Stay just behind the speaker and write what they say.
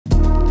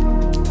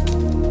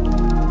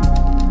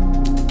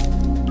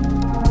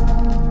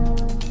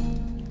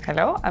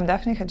Hello, I'm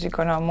Dafni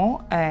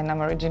Hadjieconomou and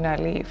I'm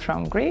originally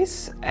from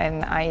Greece,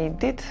 and I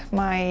did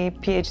my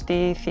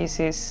PhD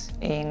thesis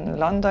in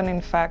London,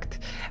 in fact,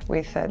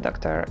 with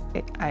Dr.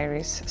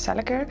 Iris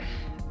Salaker,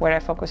 where I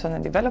focus on the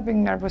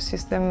developing nervous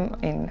system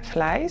in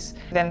flies.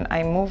 Then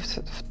I moved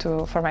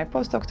for my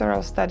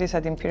postdoctoral studies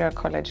at Imperial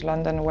College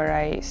London, where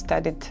I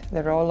studied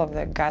the role of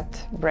the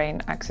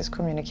gut-brain axis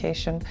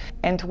communication.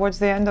 And towards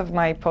the end of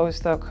my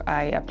postdoc,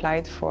 I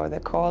applied for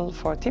the call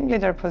for team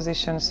leader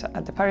positions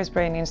at the Paris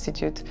Brain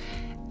Institute,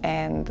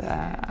 and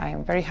I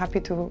am very happy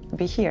to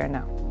be here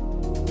now.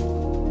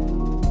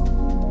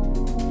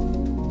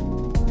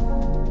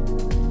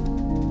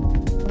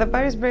 The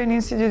Paris Brain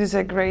Institute is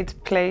a great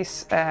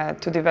place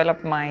to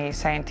develop my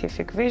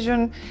scientific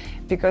vision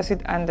because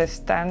it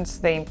understands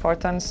the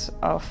importance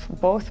of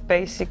both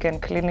basic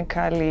and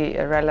clinically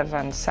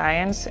relevant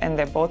science, and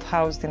they're both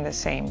housed in the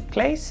same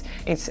place.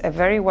 It's a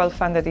very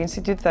well-funded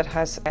institute that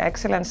has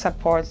excellent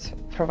support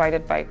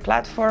provided by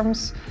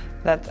platforms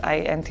that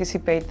I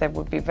anticipate that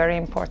would be very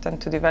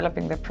important to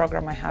developing the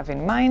program I have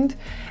in mind.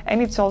 And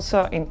it's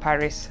also in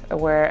Paris,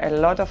 where a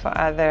lot of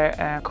other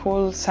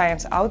cool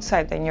science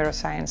outside the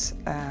neuroscience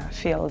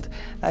field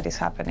that is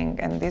happening,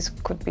 and this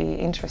could be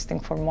interesting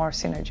for more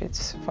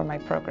synergies for my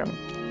program.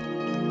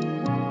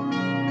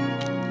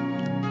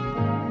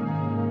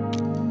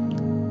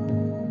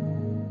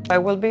 I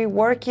will be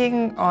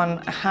working on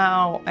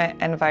how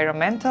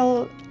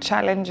environmental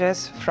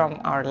challenges from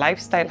our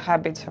lifestyle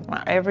habits, from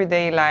our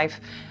everyday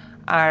life,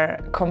 are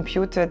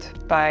computed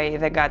by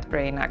the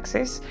gut-brain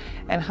axis,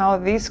 and how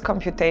this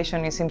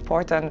computation is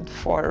important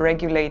for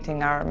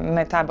regulating our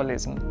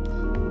metabolism.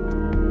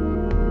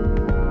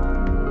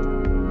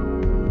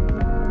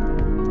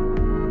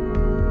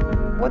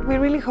 What we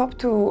really hope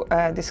to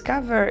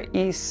discover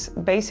is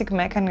basic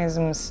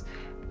mechanisms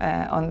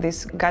on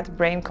this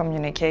gut-brain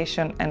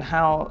communication and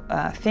how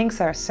things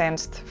are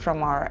sensed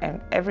from our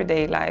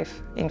everyday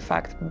life, in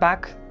fact,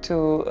 back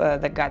to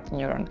the gut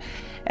neuron.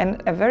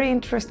 And a very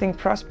interesting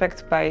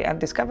prospect by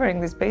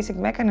discovering these basic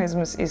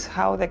mechanisms is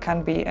how they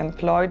can be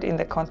employed in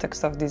the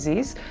context of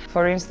disease.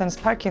 For instance,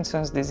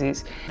 Parkinson's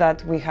disease,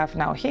 that we have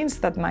now hints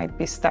that might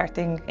be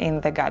starting in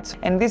the gut.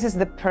 And this is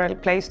the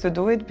place to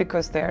do it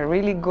because there are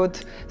really good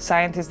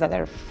scientists that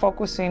are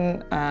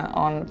focusing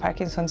on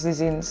Parkinson's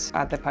disease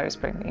at the Paris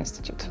Brain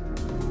Institute.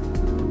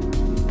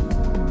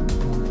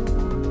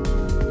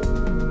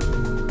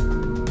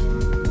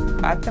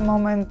 At the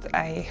moment,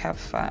 I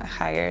have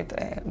hired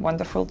a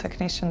wonderful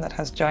technician that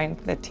has joined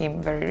the team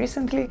very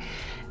recently,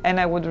 and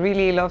I would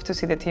really love to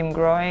see the team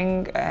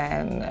growing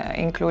and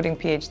including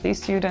PhD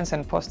students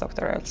and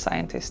postdoctoral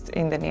scientists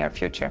in the near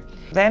future.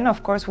 Then,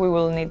 of course, we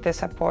will need the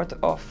support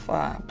of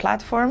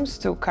platforms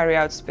to carry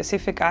out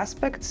specific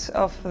aspects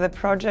of the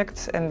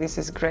project, and this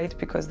is great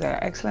because there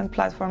are excellent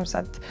platforms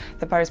at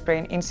the Paris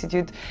Brain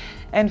Institute.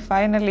 And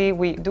finally,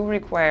 we do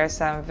require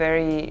some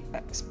very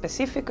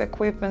specific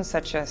equipment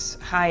such as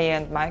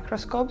high-end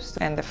microscopes,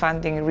 and the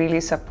funding really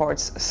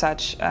supports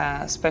such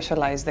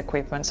specialized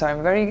equipment. So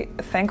I'm very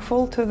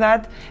thankful to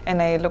that,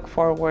 and I look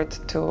forward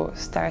to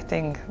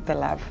starting the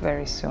lab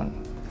very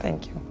soon.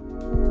 Thank you.